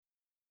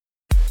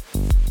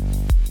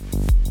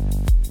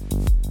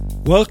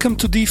Welcome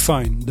to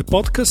DeFine, the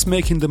podcast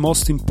making the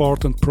most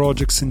important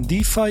projects in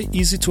DeFi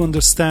easy to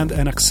understand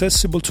and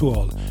accessible to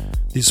all.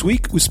 This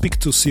week we speak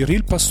to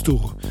Cyril Pasteur,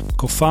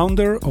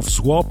 co-founder of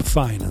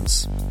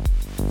Swaap.Finance.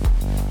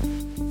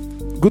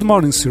 Good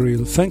morning,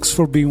 Cyril. Thanks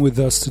for being with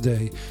us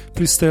today.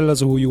 Please tell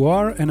us who you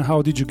are and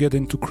how did you get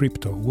into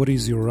crypto? What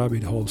is your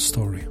rabbit hole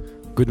story?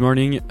 Good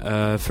morning.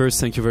 First,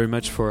 thank you very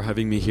much for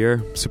having me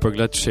here. Super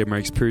glad to share my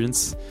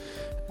experience.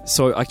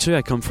 So actually,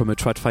 I come from a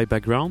TradFi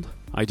background.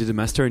 I did a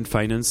master in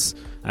finance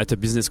at a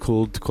business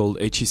school called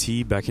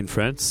HEC back in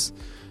France.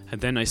 And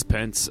then I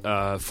spent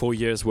 4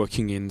 years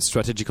working in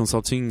strategy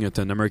consulting at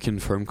an American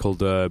firm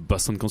called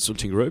Boston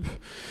Consulting Group,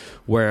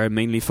 where I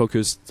mainly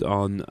focused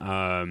on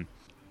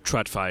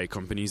TradFi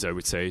companies, I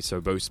would say,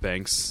 so both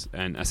banks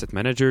and asset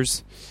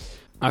managers.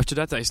 After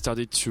that, I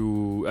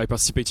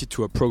participated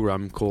to a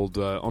program called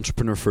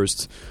Entrepreneur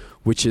First,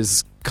 which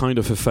is kind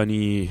of a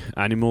funny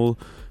animal.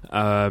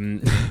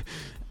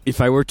 If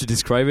I were to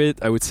describe it,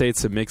 I would say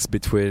it's a mix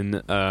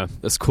between a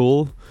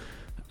school,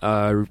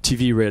 a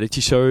TV reality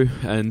show,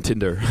 and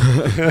Tinder.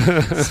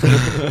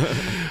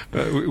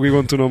 We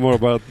want to know more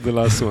about the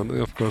last one,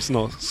 of course.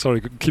 No,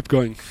 sorry, keep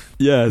going.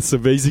 Yeah, so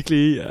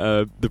basically,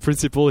 the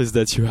principle is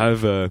that you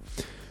have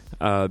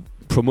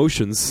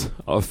promotions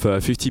of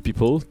 50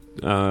 people,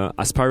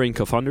 aspiring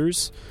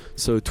co-founders,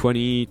 so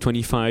 20,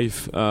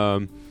 25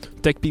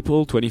 tech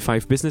people,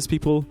 25 business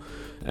people,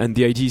 and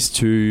the idea is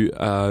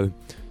to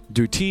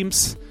do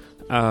teams,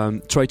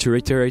 try to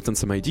iterate on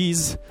some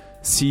ideas,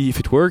 see if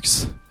it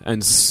works,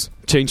 and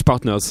change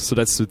partners. So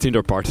that's the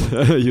Tinder part.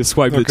 You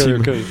swipe the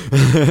team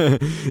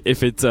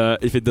if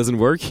it doesn't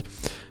work.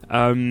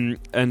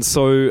 And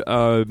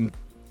so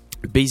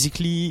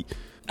basically,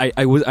 I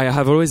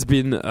have always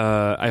been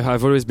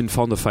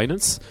fond of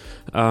finance.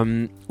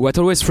 What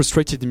always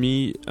frustrated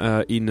me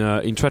in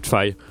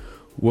TradFi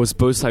was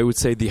both, I would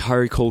say, the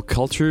hierarchical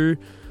culture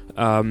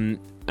and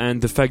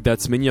the fact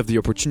that many of the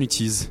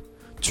opportunities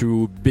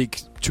to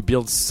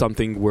build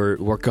something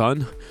were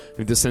gone,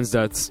 in the sense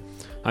that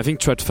I think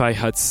TradFi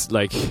had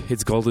like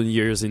its golden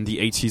years in the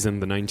 80s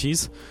and the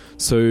 90s.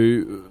 So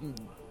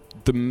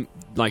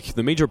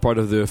the major part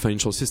of the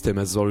financial system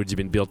has already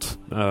been built,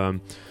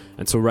 and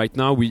so right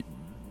now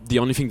the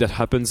only thing that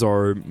happens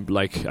are,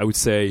 like, I would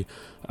say,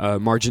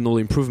 marginal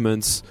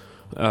improvements.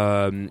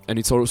 And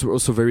it's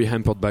also very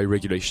hampered by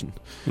regulation.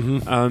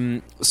 Mm-hmm.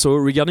 So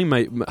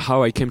regarding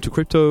how I came to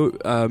crypto,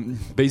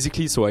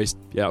 basically, so I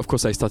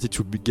started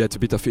to get a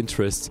bit of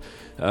interest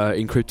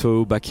in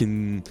crypto back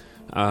in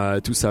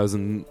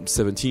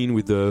 2017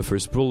 with the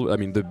first bull.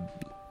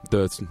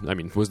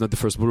 It was not the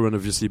first bull run,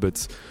 obviously,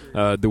 but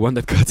the one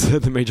that got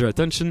the major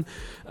attention.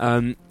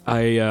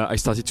 I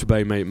started to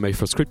buy my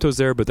first cryptos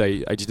there, but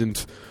I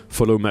didn't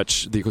follow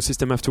much the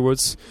ecosystem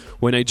afterwards.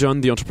 When I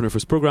joined the Entrepreneur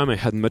First program, I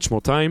had much more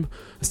time.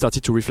 I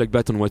started to reflect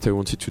back on what I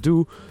wanted to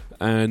do,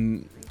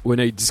 and when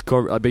I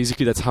discovered,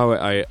 basically that's how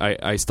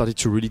I started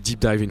to really deep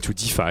dive into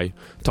DeFi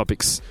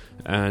topics,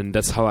 and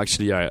that's how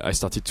actually I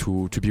started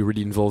to be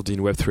really involved in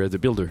Web3 as a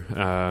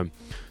builder.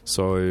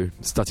 So I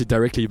started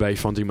directly by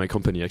founding my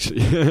company,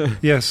 actually.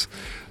 Yes.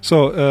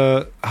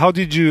 So how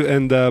did you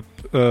end up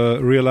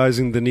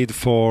realizing the need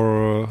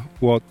for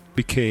what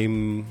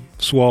became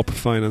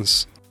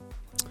Swaap.Finance?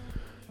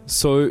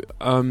 So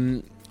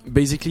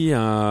basically,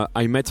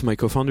 I met my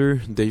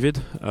co-founder,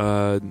 David,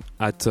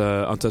 at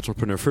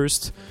Entrepreneur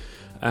First.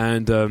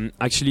 And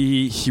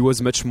actually, he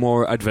was much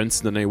more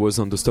advanced than I was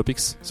on those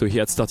topics. So he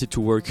had started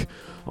to work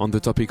on the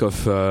topic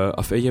of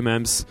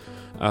AMMs.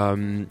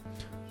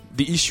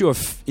 The issue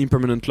of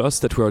impermanent loss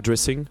that we're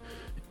addressing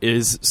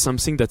is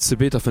something that's a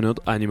bit of an odd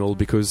animal,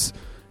 because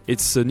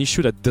it's an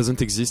issue that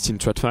doesn't exist in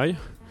TradFi,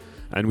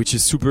 and which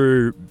is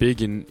super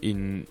big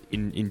in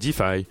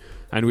DeFi.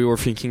 And we were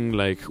thinking,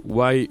 like,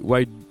 why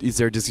is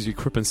there this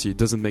discrepancy? It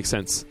doesn't make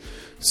sense.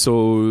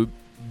 So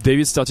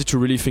David started to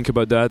really think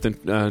about that,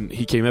 and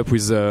he came up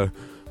with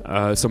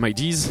some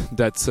ideas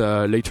that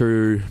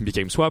later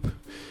became Swaap.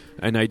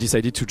 And I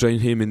decided to join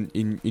him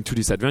into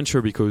this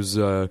adventure because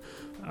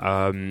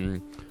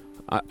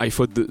I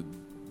thought that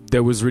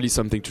there was really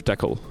something to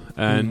tackle,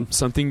 and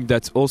something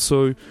that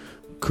also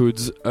could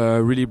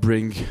really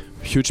bring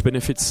huge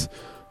benefits,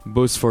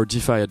 both for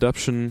DeFi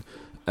adoption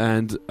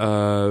and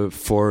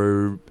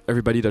for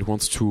everybody that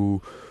wants to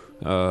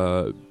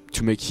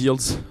make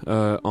yields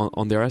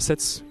on their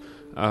assets.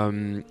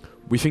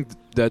 We think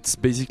that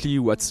basically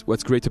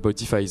what's great about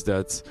DeFi is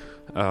that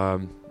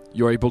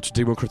you're able to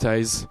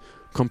democratize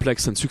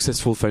complex and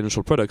successful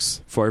financial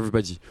products for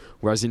everybody,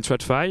 whereas in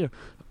TradFi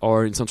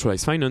or in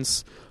centralized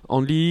finance,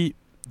 only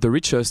the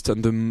richest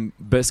and the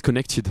best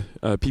connected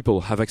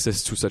people have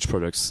access to such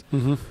products.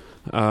 Mm-hmm.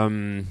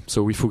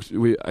 So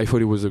I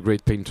thought it was a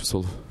great pain to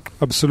solve.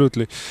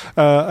 Absolutely.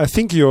 I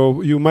think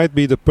you might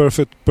be the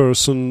perfect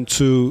person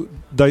to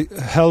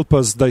help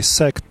us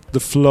dissect the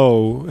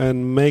flow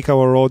and make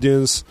our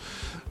audience.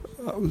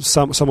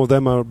 Some of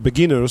them are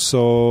beginners,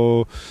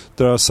 so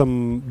there are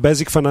some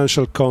basic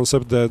financial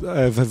concepts that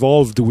have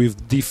evolved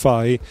with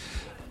DeFi.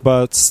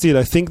 But still,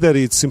 I think that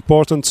it's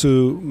important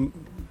to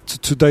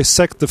to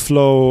dissect the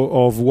flow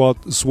of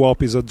what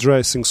Swap is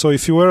addressing. So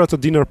if you were at a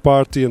dinner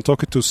party and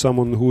talking to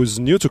someone who is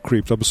new to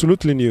crypto,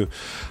 absolutely new,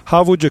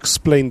 how would you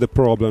explain the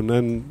problem?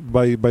 And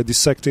by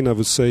dissecting, I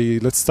would say,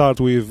 let's start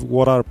with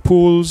what are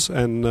pools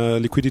and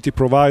liquidity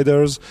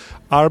providers,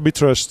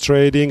 arbitrage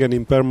trading and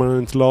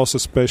impermanent loss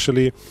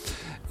especially,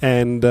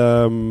 and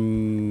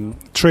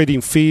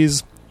trading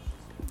fees.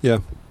 Yeah.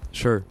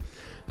 Sure.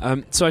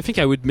 So I think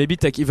I would maybe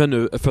take even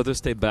a further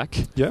step back.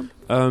 Yeah.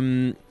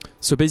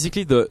 So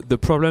basically, the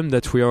problem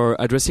that we are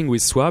addressing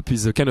with Swap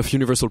is a kind of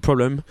universal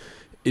problem.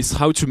 Is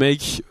how to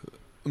make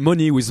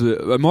money with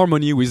more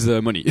money with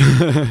money.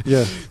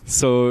 Yeah.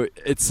 So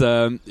it's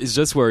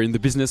just we're in the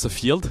business of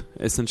yield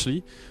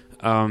essentially.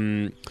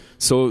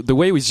 So the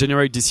way we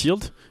generate this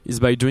yield is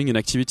by doing an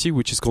activity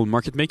which is called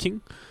market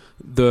making.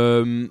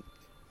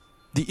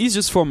 The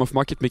easiest form of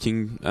market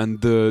making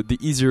and the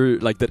easier,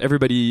 like that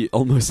everybody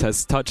almost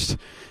has touched,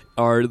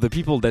 are the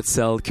people that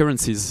sell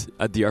currencies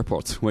at the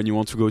airport when you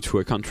want to go to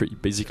a country.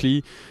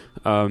 Basically,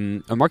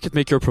 a market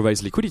maker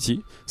provides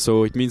liquidity.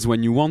 So it means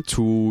when you want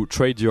to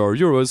trade your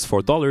euros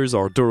for dollars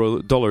or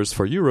dollars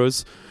for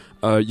euros,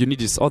 you need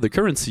this other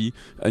currency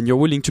and you're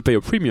willing to pay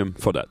a premium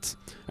for that.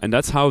 And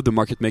that's how the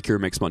market maker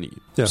makes money.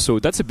 Yeah. So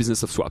that's a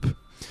business of swap.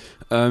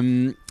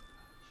 In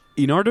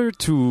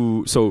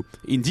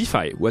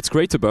DeFi, what's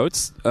great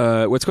about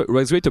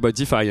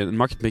DeFi and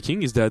market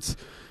making is that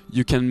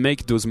you can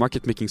make those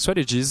market making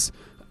strategies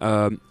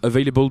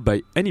available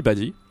by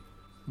anybody,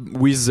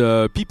 with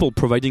people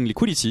providing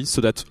liquidity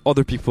so that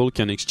other people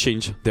can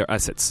exchange their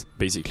assets,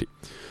 basically.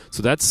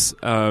 So that's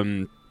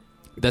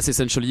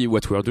essentially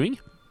what we are doing.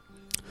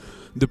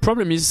 The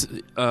problem is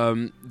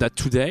that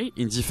today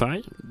in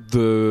DeFi,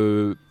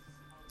 the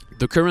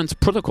current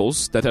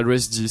protocols that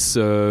address this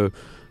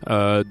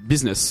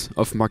business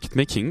of market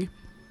making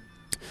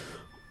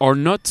are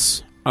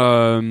not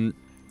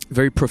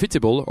very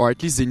profitable, or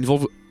at least they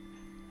involve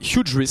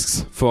huge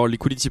risks for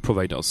liquidity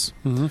providers.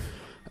 Mm-hmm.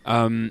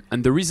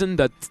 And the reason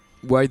that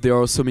why there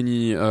are so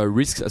many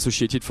risks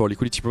associated for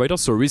liquidity providers,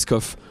 so risk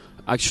of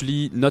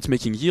actually not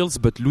making yields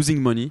but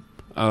losing money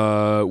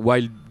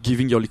while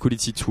giving your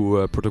liquidity to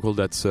a protocol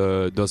that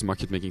does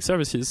market making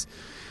services,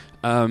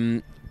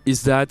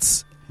 is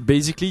that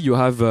basically you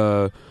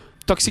have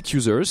toxic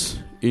users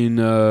in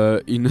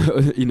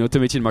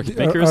automated market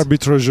makers.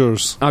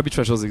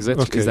 Arbitrageurs,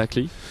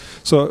 exactly.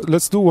 So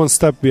let's do one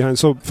step behind.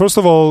 So first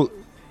of all,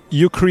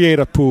 you create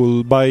a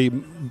pool by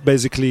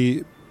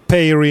basically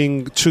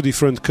pairing two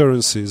different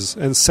currencies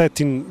and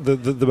setting the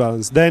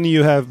balance. Then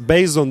you have,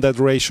 based on that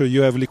ratio,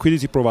 you have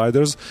liquidity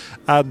providers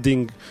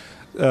adding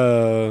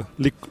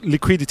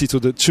liquidity to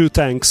the two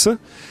tanks.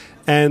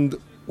 And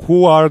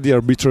who are the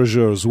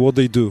arbitrageurs? What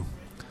they do?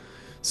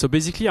 So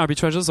basically,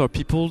 arbitrageurs are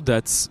people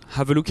that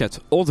have a look at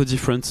all the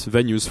different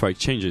venues for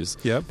exchanges.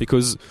 Yeah.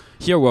 Because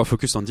here we are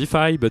focused on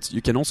DeFi, but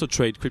you can also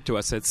trade crypto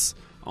assets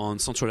on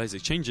centralized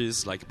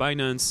exchanges like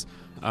Binance,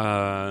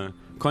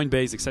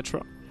 Coinbase,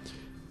 etc.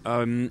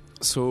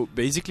 So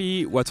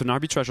basically, what an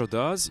arbitrager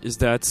does is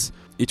that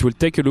it will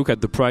take a look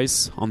at the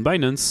price on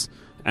Binance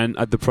and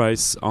at the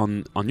price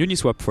on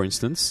Uniswap, for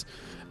instance.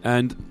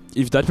 And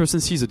if that person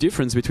sees a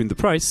difference between the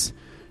price,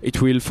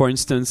 it will, for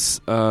instance,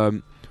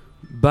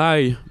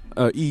 buy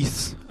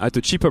ETH at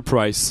a cheaper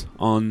price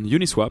on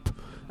Uniswap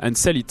and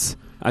sell it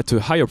at a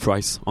higher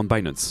price on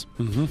Binance.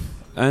 Mm-hmm.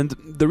 And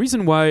the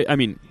reason why,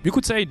 you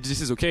could say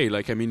this is okay,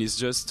 it's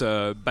just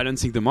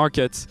balancing the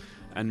market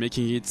and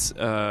making it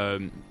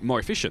more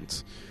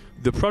efficient.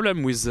 The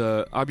problem with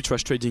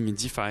arbitrage trading in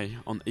DeFi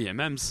on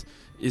AMMs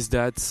is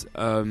that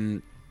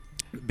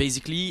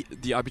basically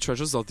the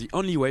arbitrageurs are the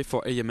only way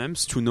for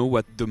AMMs to know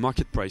what the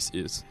market price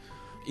is.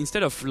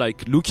 Instead of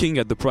looking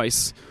at the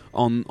price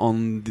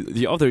on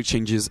the other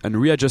exchanges and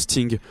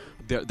readjusting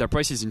their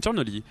prices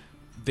internally,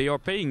 they are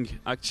paying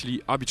actually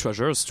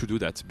arbitrageurs to do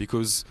that,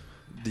 because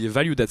the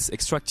value that's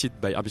extracted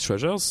by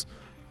arbitrageurs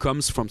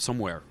comes from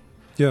somewhere.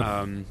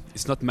 Yeah.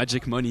 It's not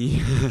magic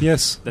money.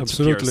 Yes, that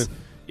absolutely. appears.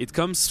 It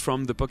comes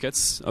from the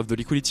pockets of the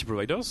liquidity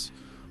providers,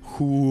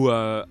 who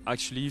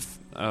actually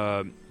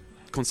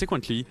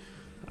consequently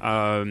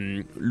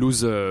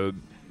lose a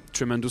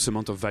tremendous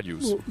amount of value.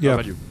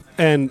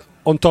 And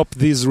on top,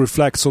 this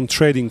reflects on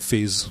trading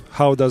fees.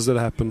 How does that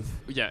happen?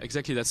 Yeah,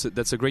 exactly.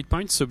 That's a great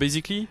point. So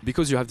basically,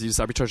 because you have these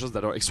arbitrageurs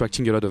that are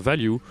extracting a lot of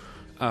value,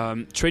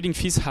 trading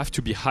fees have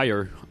to be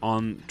higher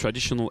on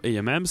traditional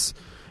AMMs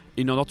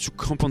in order to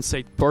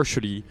compensate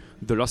partially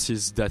the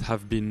losses that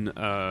have been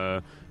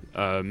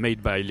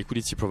made by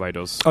liquidity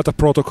providers. At a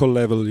protocol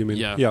level, you mean?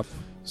 Yeah.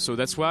 So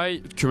that's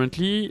why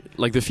currently,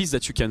 the fees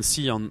that you can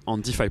see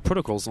on DeFi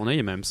protocols, on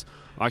AMMs,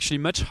 are actually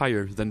much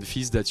higher than the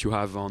fees that you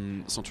have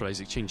on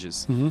centralized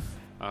exchanges.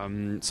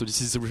 Mm-hmm. So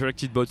this is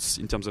reflected both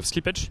in terms of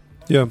slippage,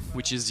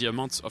 which is the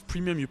amount of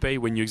premium you pay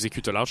when you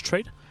execute a large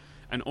trade,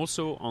 and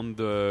also on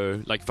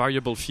the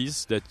variable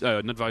fees that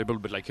not variable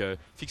but a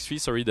fixed fee,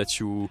 that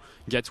you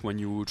get when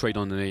you trade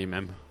on an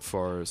AMM.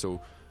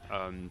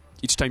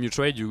 Each time you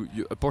trade,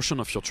 you a portion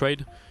of your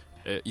trade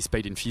is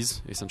paid in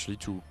fees, essentially,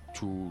 to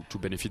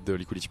benefit the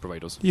liquidity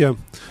providers. Yeah.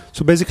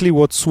 So basically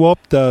what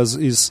Swap does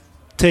is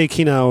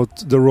taking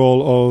out the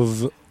role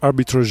of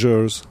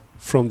arbitrageurs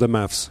from the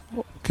maths.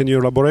 Can you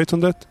elaborate on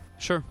that?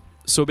 Sure.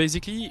 So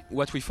basically,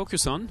 what we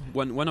focus on,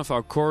 one of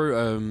our core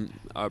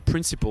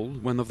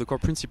one of the core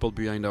principles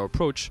behind our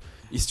approach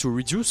is to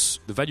reduce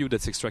the value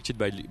that's extracted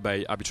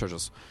by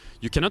arbitrageurs.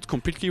 You cannot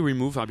completely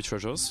remove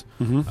arbitrageurs,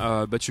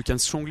 but you can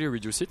strongly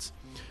reduce it.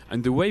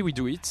 And the way we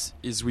do it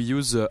is we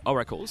use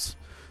oracles.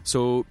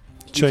 So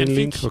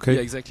Chainlink, okay.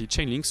 Yeah, exactly,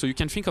 Chainlink. So you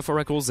can think of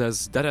oracles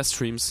as data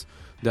streams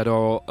that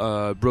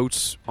are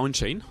brought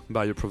on-chain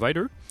by a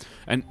provider.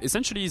 And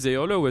essentially, they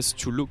allow us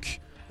to look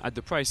at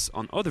the price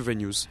on other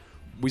venues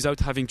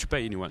without having to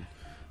pay anyone.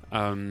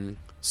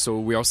 So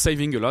we are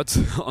saving a lot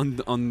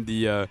on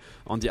the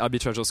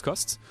arbitrage's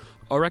costs.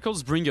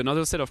 Oracles bring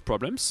another set of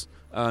problems,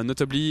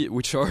 notably,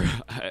 which are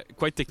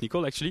quite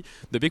technical actually.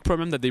 The big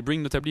problem that they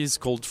bring notably is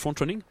called front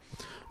running.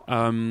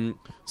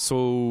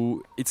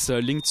 So it's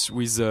linked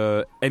with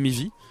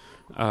MEV.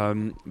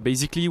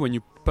 Basically, when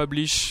you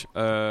publish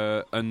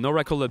an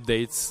Oracle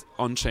update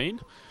on chain,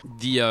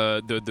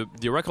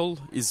 the Oracle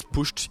is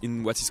pushed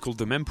in what is called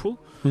the mempool,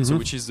 so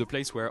which is the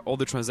place where all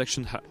the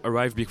transactions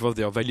arrive before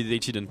they are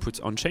validated and put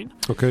on chain.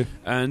 Okay.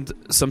 And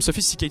some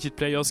sophisticated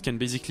players can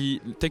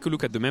basically take a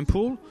look at the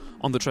mempool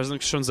on the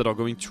transactions that are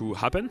going to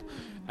happen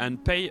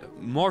and pay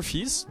more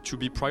fees to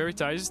be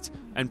prioritized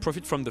and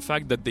profit from the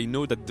fact that they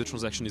know that the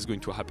transaction is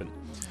going to happen.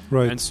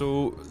 Right. And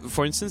so,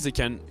 for instance, they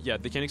can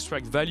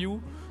extract value,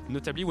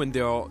 notably when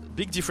there are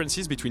big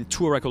differences between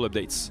two Oracle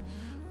updates.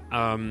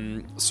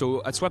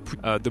 So at Swap,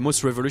 the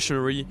most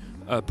revolutionary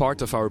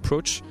part of our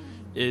approach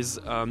is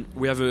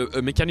we have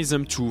a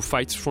mechanism to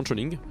fight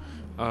front-running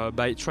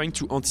by trying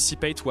to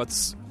anticipate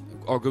what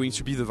are going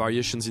to be the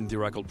variations in the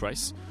Oracle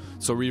price.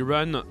 So we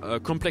run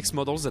complex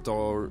models that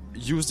are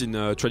used in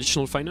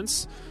traditional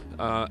finance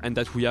and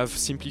that we have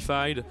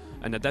simplified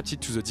and adapted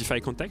to the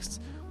DeFi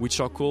context, which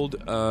are called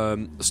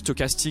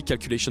stochastic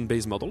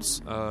calculation-based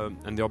models.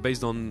 And they are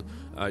based on,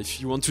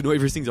 if you want to know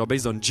everything, they are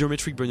based on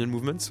geometric Brownian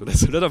movement. So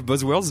that's a lot of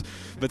buzzwords.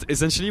 But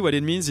essentially what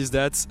it means is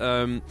that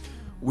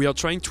we are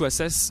trying to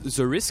assess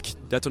the risk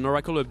that an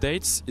Oracle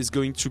update is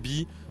going to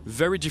be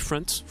very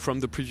different from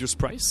the previous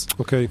price.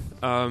 Okay.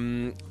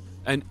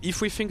 And if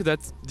we think that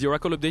the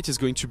Oracle update is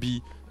going to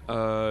be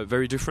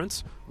very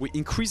different, we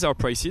increase our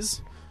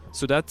prices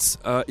so that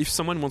if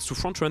someone wants to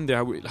front run,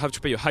 they will have to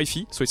pay a high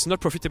fee. So it's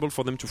not profitable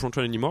for them to front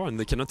run anymore and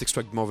they cannot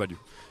extract more value.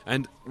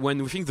 And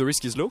when we think the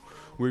risk is low,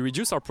 we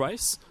reduce our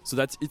price so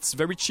that it's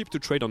very cheap to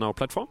trade on our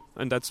platform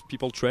and that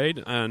people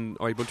trade and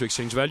are able to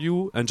exchange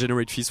value and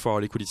generate fees for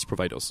our liquidity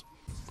providers.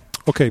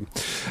 Okay.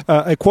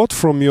 A quote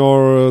from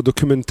your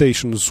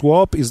documentation: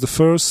 Swap is the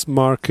first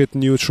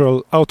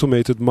market-neutral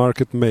automated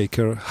market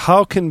maker.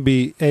 How can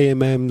be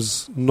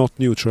AMMs not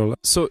neutral?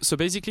 So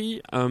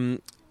basically,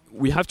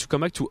 we have to come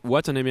back to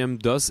what an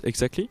AMM does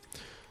exactly.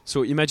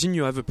 So imagine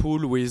you have a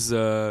pool with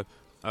 10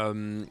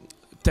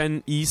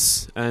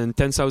 ETH and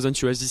 10,000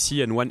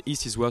 USDC and 1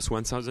 ETH is worth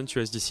 1,000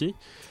 USDC.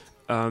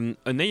 An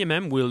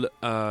AMM will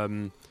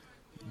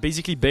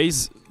basically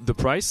base the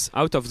price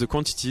out of the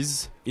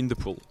quantities in the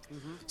pool.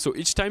 So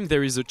each time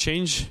there is a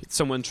change,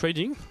 someone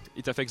trading,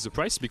 it affects the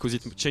price because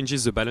it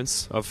changes the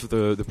balance of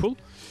the pool.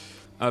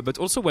 But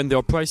also when there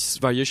are price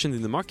variations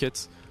in the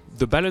market,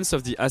 the balance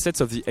of the assets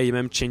of the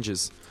AMM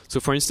changes. So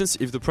for instance,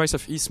 if the price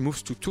of ETH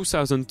moves to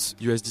 2,000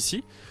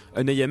 USDC,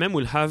 an AMM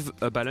will have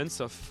a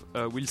balance of,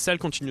 will sell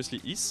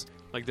continuously ETH,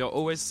 like they're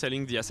always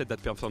selling the asset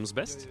that performs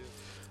best.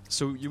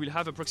 So you will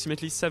have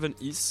approximately 7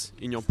 ETH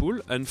in your pool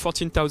and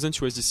 14,000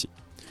 USDC.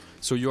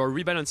 So you are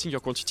rebalancing your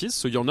quantities.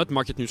 So you're not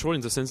market neutral in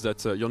the sense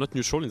that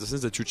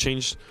you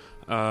change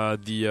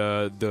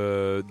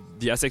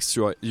the assets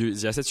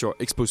you're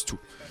exposed to.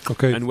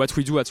 Okay. And what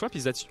we do at Swap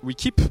is that we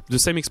keep the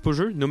same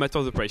exposure no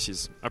matter the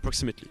prices,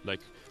 approximately. Like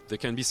there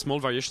can be small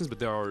variations, but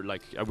they are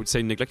I would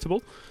say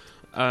neglectable.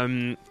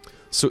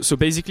 So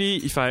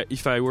basically,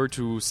 if I were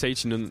to say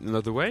it in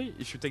another way,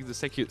 if you take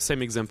the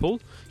same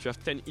example, if you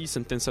have 10 ETH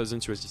and 10,000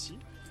 USDC.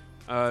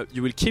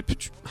 You will keep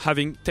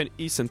having 10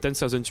 ETH and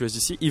 10,000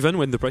 USDC even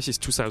when the price is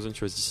 2,000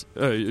 USDC.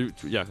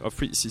 Of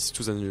free is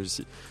 2,000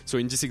 USDC. So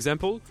in this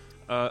example,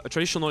 a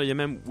traditional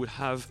AMM would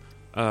have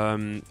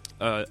a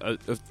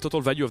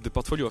total value of the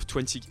portfolio of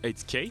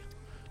 28k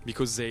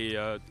because they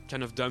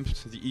kind of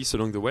dumped the ETH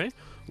along the way,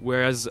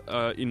 whereas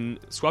in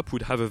Swap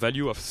would have a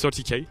value of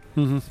 30k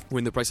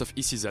when the price of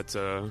ETH is at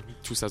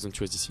 2,000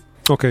 USDC.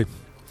 Okay.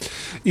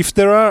 If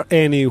there are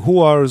any, who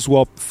are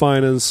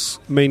Swaap.Finance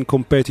main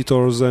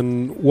competitors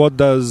and what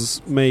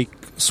does make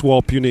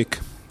Swap unique?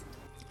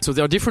 So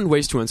there are different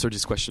ways to answer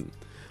this question.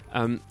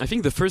 I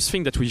think the first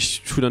thing that we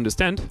should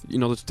understand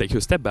in order to take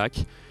a step back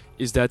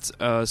is that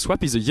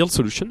Swap is a yield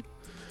solution.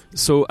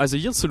 So as a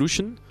yield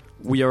solution,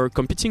 we are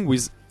competing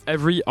with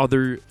every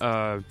other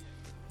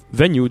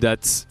venue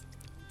that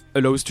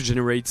allows to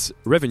generate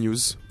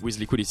revenues with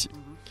liquidity.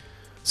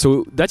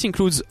 So that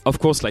includes, of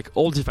course, like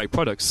all DeFi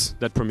products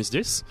that promise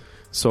this.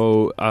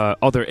 So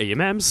other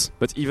AMMs,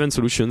 but even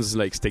solutions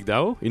like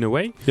StakeDAO in a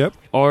way,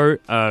 or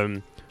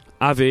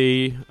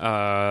Aave,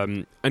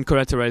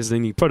 uncollateralized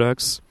lending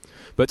products,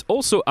 but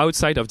also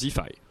outside of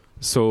DeFi.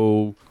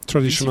 So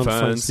traditional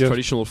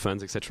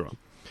funds, etc.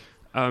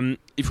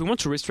 If we want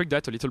to restrict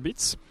that a little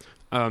bit,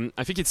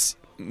 I think it's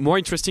more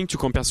interesting to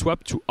compare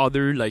Swap to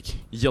other like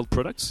yield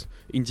products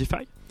in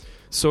DeFi.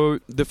 So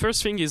the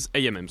first thing is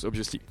AMMs,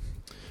 obviously.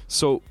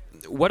 So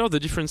what are the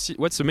differences?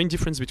 What's the main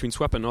difference between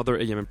Swap and other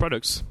AMM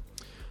products?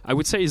 I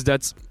would say is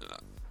that,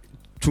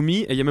 to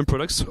me, AMM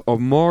products are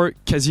more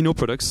casino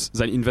products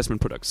than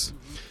investment products.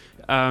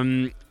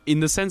 In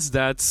the sense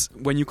that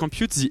when you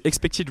compute the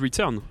expected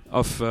return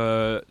of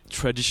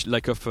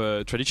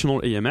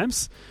traditional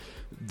AMMs,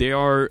 they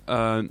are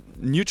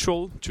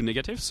neutral to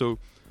negative, so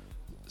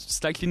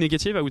slightly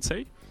negative, I would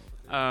say.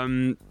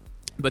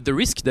 But the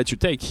risk that you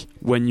take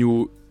when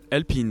you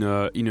LP in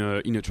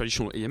a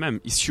traditional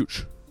AMM is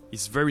huge.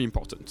 It's very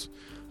important.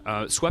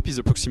 Swap is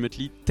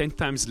approximately 10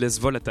 times less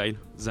volatile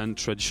than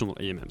traditional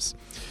AMMs.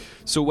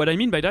 So what I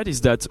mean by that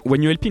is that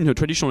when you LP in a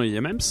traditional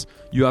AMMs,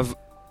 you have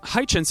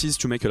high chances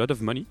to make a lot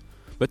of money,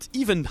 but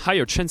even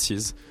higher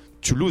chances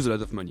to lose a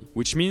lot of money,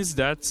 which means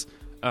that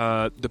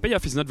the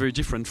payoff is not very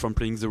different from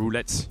playing the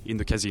roulette in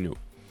the casino.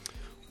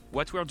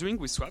 What we are doing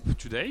with Swap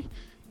today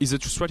is a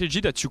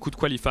strategy that you could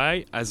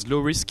qualify as low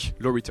risk,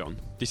 low return.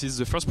 This is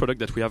the first product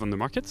that we have on the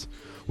market.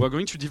 We're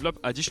going to develop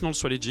additional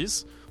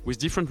strategies with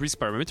different risk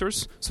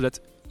parameters so that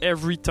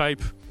every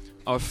type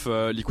of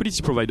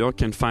liquidity provider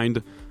can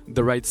find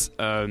the right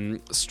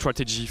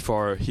strategy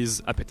for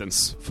his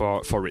appetence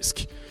for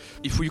risk.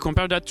 If we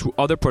compare that to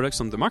other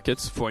products on the market,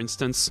 for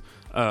instance,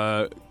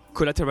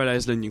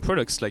 collateralized lending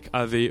products like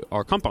Aave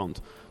or Compound,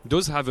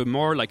 those have a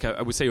more, like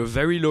I would say, a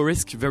very low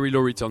risk, very low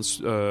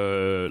returns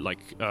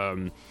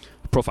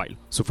profile.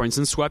 So for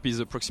instance, Swap is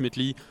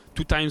approximately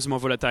 2 times more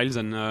volatile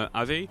than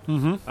Aave,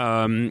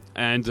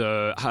 and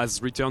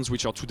has returns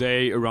which are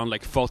today around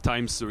like 4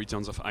 times the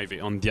returns of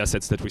Aave on the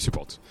assets that we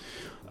support.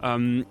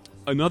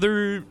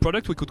 Another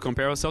product we could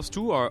compare ourselves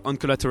to are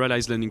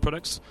uncollateralized lending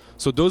products.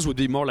 So those would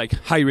be more like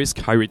high risk,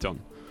 high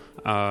return.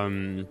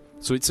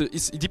 So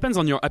it depends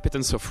on your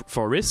appetence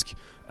for risk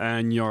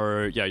and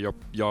your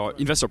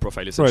investor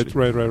profile, essentially.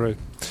 Right.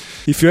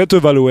 If you had to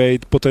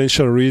evaluate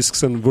potential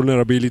risks and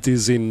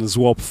vulnerabilities in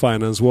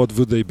Swaap.Finance, what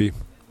would they be?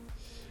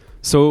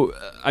 So,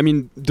 I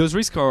mean, those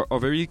risks are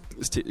very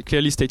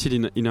clearly stated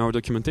in our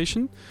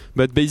documentation.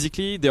 But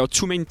basically, there are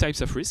 2 main types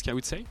of risk, I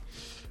would say.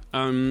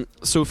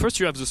 So first,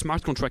 you have the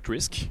smart contract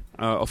risk,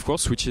 of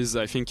course, which is,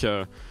 I think,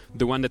 the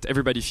one that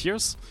everybody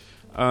fears.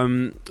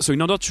 So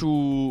in order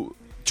to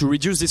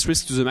reduce this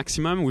risk to the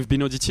maximum, we've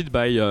been audited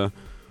by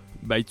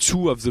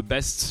 2 of the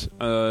best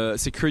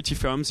security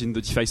firms in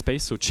the DeFi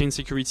space, so Chain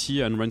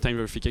Security and Runtime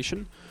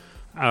Verification.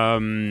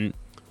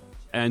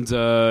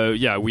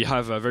 We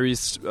have a very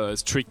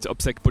strict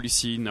OPSEC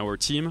policy in our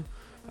team.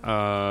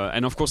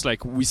 And of course,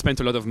 like, we spent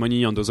a lot of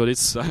money on those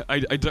audits. I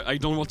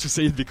don't want to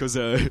say it because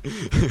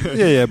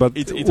but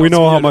we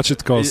know how much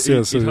it costs.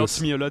 It helps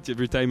me a lot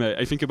every time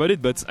I think about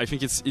it. But I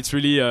think it's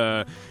really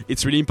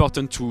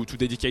important to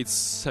dedicate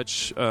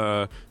such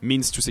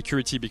means to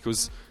security,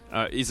 because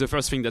it's the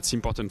first thing that's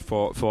important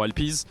for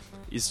LPs,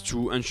 is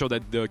to ensure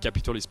that the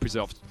capital is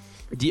preserved.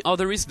 The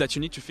other risk that you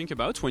need to think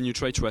about when you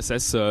try to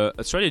assess a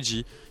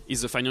strategy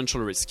is the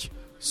financial risk.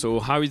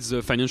 So how is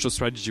the financial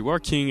strategy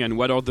working, and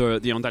what are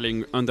the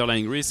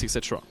underlying risks,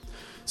 etc.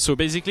 So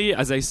basically,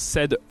 as I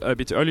said a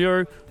bit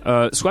earlier,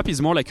 Swap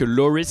is more like a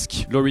low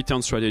risk, low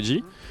return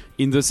strategy,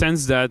 in the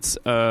sense that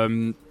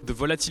the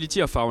volatility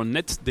of our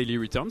net daily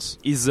returns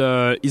is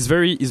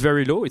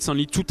very low. It's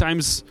only 2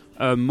 times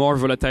more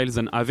volatile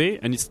than Aave,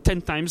 and it's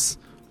 10 times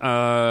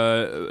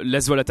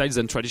less volatile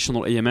than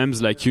traditional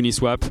AMMs like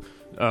Uniswap,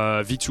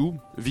 V2.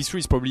 V3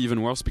 is probably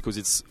even worse because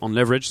it's on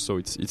leverage, so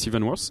it's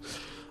even worse.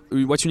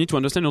 What you need to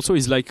understand also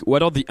is, like,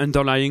 what are the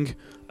underlying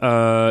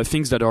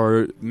things that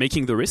are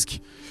making the risk.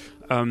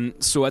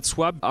 So at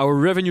Swap, our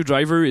revenue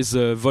driver is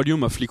the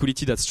volume of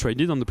liquidity that's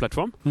traded on the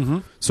platform.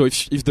 So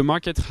if the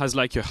market has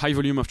like a high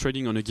volume of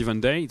trading on a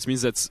given day, it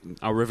means that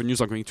our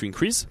revenues are going to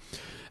increase.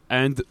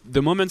 And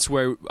the moments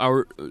where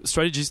our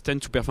strategies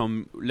tend to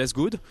perform less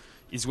good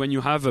is when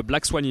you have a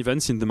black swan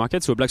event in the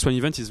market. So a black swan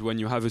event is when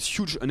you have a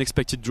huge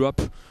unexpected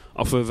drop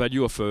of a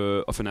value of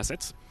an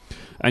asset.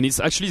 And it's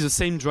actually the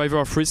same driver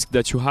of risk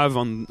that you have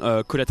on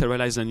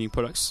collateralized lending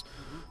products.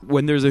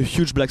 When there's a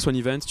huge black swan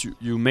event,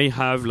 you may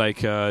have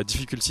like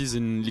difficulties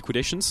in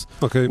liquidations,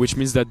 which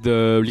means that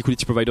the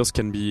liquidity providers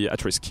can be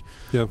at risk.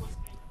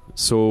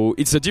 So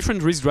it's a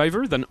different risk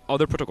driver than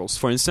other protocols.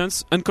 For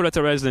instance,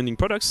 uncollateralized lending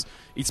products,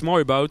 it's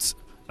more about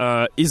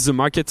is the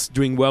market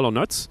doing well or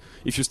not.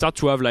 If you start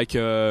to have like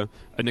an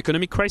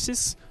economic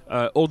crisis,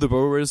 all the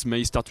borrowers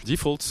may start to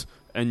default,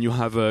 and you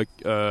have a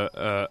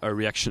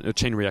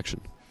chain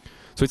reaction.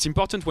 So it's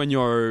important when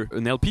you're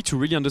an LP to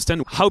really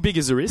understand how big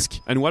is the risk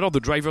and what are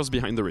the drivers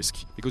behind the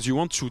risk, because you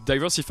want to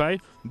diversify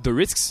the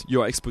risks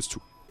you are exposed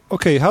to.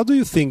 Okay, how do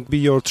you think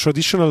your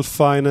traditional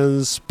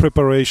finance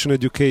preparation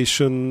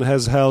education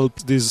has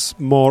helped this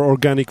more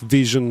organic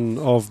vision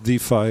of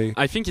DeFi?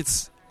 I think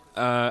it's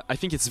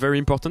very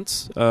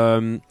important.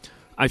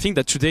 I think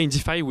that today in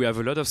DeFi we have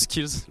a lot of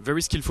skills,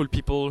 very skillful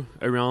people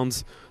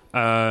around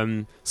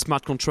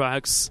smart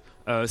contracts,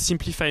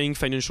 simplifying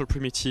financial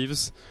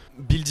primitives,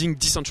 building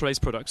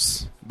decentralized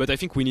products. But I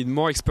think we need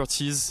more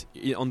expertise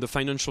on the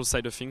financial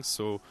side of things.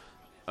 So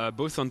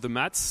both on the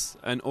maths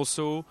and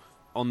also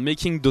on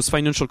making those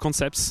financial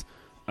concepts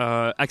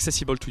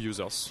accessible to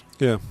users.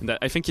 Yeah, and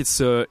I think it's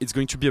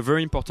going to be a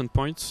very important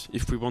point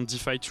if we want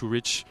DeFi to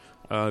reach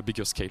a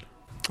bigger scale.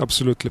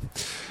 Absolutely.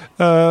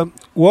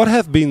 What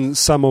have been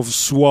some of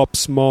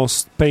Swap's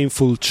most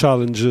painful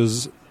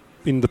challenges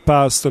in the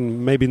past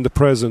and maybe in the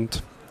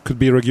present? Could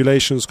be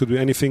regulations, could be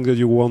anything that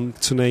you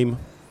want to name.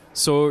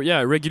 So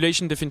yeah,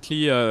 regulation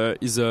definitely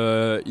is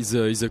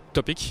a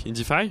topic in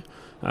DeFi,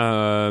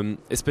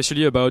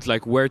 especially about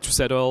like where to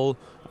settle.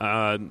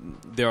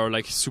 There are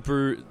like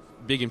super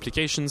big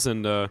implications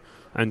and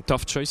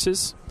tough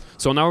choices.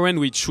 So on our end,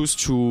 we choose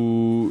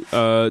to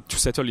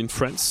settle in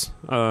France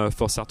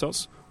for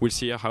starters. We'll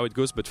see how it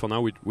goes, but for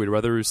now, we'd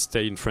rather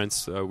stay in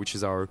France, which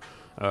is our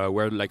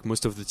where like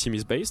most of the team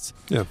is based.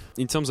 Yeah.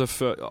 In terms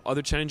of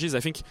other challenges, I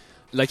think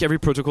like every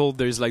protocol,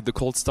 there is like the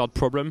cold start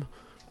problem.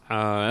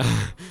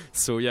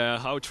 So yeah,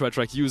 how to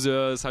attract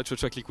users, how to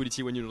attract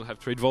liquidity when you don't have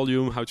trade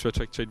volume, how to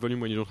attract trade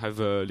volume when you don't have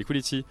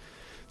liquidity.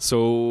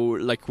 So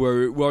like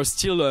we're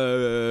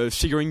still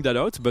figuring that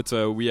out, but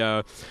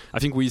I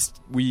think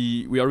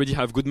we already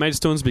have good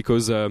milestones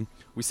because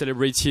we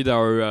celebrated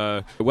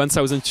our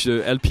 1,000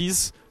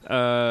 LPs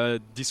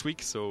this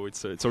week, so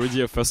it's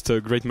already a first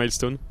great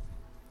milestone.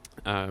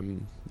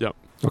 Yeah.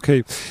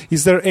 Okay.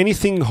 Is there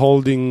anything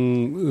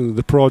holding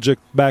the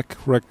project back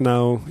right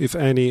now, if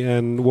any,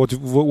 and what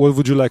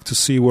would you like to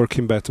see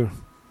working better?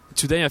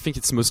 Today, I think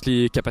it's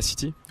mostly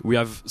capacity. We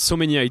have so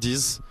many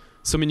ideas,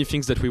 so many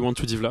things that we want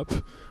to develop,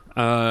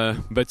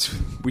 but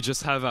we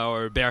just have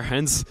our bare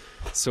hands.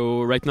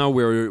 So right now,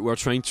 we're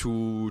trying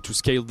to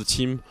scale the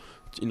team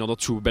in order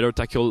to better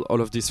tackle all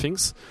of these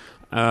things.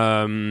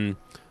 But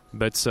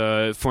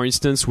for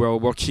instance, we're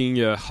working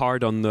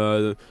hard on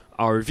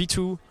our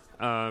V2.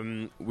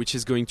 Which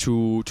is going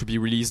to be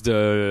released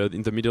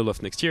in the middle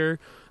of next year.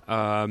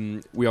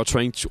 We are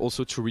trying to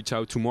reach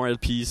out to more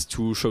LPs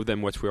to show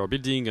them what we are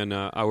building and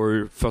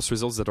our first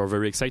results that are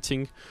very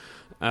exciting.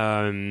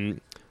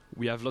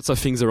 We have lots of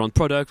things around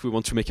product. We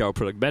want to make our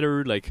product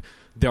better. Like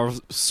there are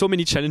so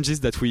many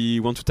challenges that we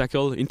want to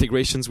tackle: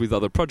 integrations with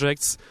other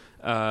projects,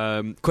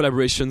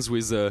 collaborations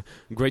with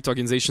great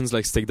organizations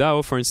like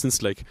DAO, for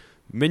instance. Like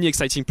many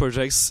exciting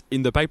projects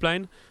in the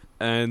pipeline.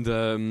 And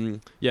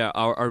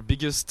our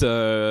biggest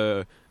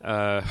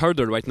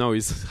hurdle right now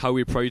is how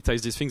we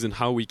prioritize these things and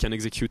how we can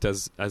execute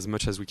as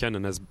much as we can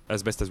and as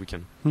best as we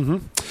can. Mm-hmm.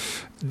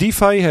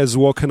 DeFi has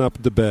woken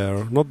up the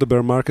bear, not the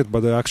bear market,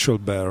 but the actual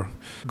bear.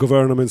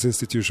 Governments,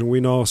 institution.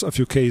 We know a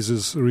few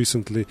cases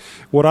recently.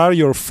 What are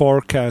your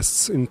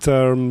forecasts in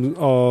terms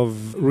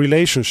of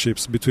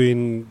relationships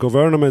between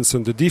governments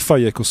and the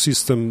DeFi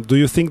ecosystem? Do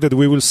you think that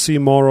we will see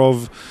more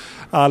of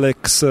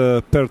Alex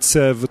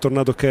Pertsev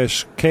Tornado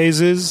Cash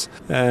cases,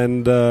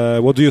 and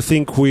what do you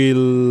think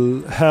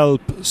will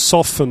help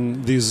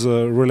soften this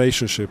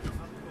relationship?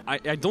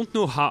 I don't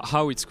know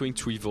how it's going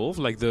to evolve,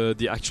 like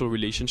the actual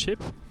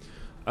relationship.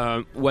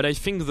 What I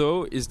think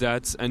though is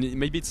that, and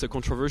maybe it's a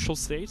controversial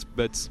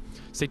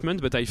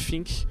statement, but I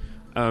think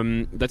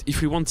that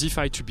if we want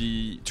DeFi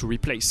to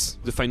replace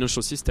the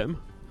financial system,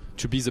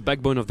 to be the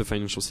backbone of the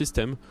financial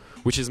system,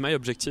 which is my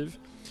objective,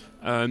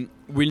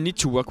 we'll need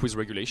to work with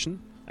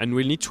regulation. And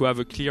we'll need to have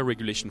a clear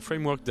regulation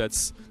framework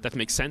that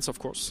makes sense, of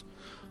course.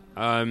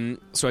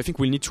 So I think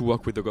we'll need to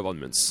work with the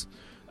governments.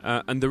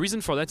 And the reason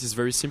for that is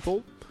very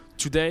simple.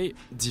 Today,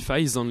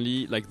 DeFi is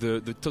only, like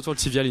the total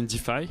TVL in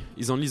DeFi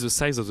is only the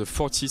size of the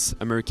 40th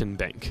American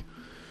bank.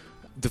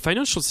 The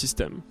financial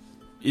system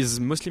is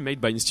mostly made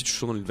by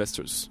institutional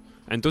investors.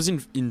 And those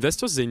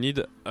investors, they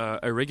need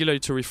a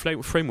regulatory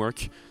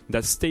framework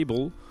that's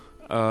stable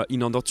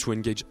in order to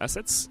engage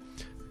assets.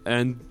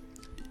 And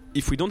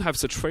if we don't have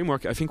such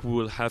framework, I think we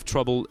will have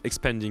trouble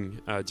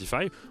expanding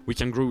DeFi. We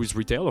can grow with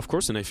retail, of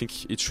course, and I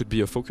think it should be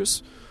a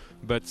focus.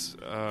 But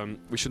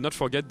we should not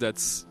forget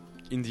that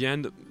in the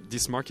end,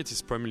 this market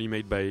is primarily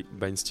made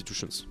by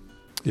institutions.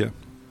 Yeah.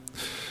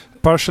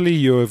 Partially,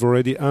 you have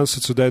already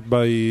answered to that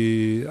by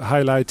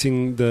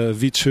highlighting the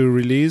V2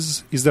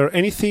 release. Is there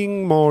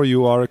anything more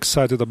you are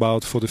excited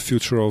about for the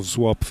future of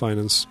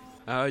Swaap.Finance?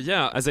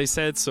 As I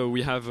said, so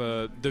we have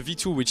the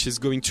V2, which is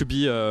going to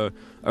be a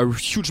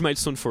huge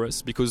milestone for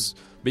us because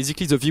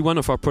basically the V1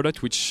 of our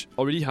product, which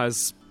already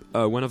has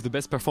one of the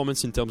best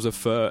performance in terms of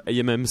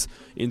AMMs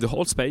in the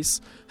whole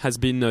space, has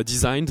been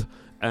designed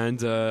and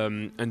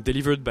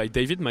delivered by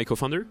David, my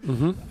co-founder.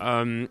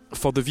 Mm-hmm.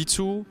 For the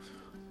V2,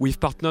 we've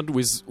partnered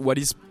with what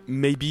is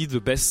maybe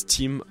the best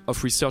team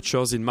of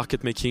researchers in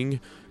market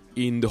making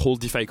in the whole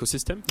DeFi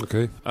ecosystem.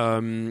 Okay.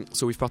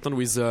 So we've partnered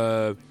with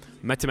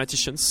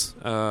mathematicians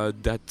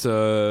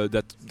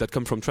that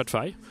come from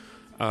TradFi.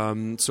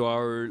 So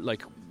our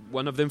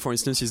one of them, for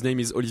instance, his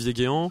name is Olivier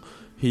Guéant.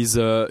 He's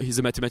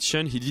a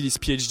mathematician. He did his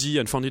PhD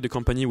and founded a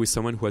company with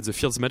someone who had the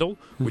Fields Medal,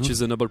 which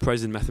is a Nobel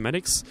Prize in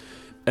mathematics.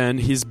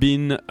 And he's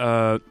been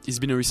a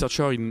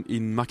researcher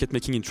in market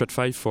making in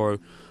TradFi for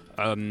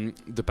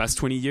the past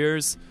 20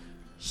 years.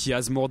 He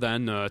has more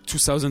than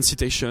 2,000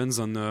 citations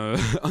on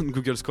on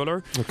Google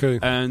Scholar. Okay.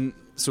 And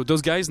so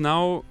those guys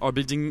now are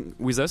building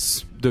with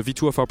us the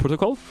V2 of our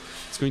protocol.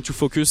 It's going to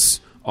focus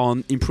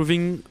on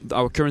improving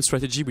our current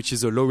strategy, which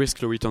is a low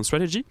risk, low return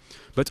strategy,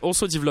 but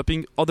also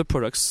developing other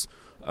products,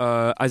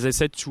 as I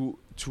said, to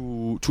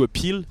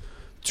appeal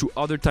to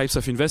other types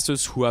of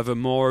investors who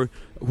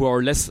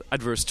are less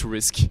adverse to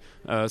risk.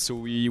 So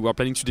we are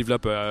planning to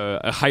develop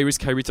a high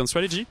risk, high return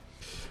strategy.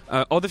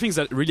 Other things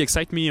that really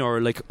excite me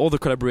are all the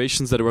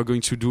collaborations that we're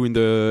going to do in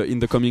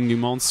the coming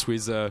months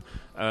with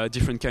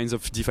different kinds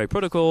of DeFi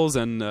protocols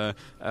and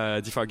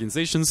DeFi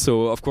organizations.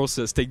 So of course,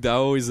 Stake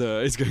DAO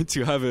is going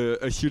to have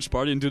a huge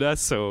part into that.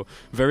 So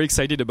very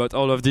excited about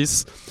all of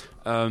this.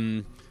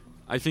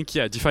 I think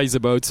DeFi is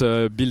about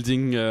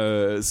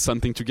building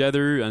something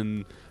together,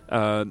 and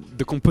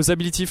the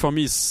composability for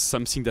me is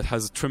something that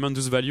has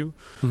tremendous value.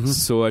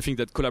 So I think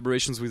that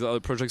collaborations with other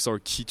projects are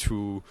key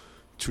to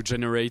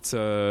generate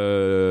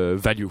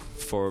value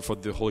for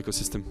the whole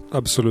ecosystem.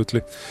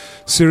 Absolutely.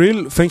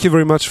 Cyril, thank you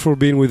very much for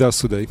being with us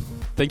today.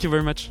 Thank you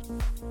very much.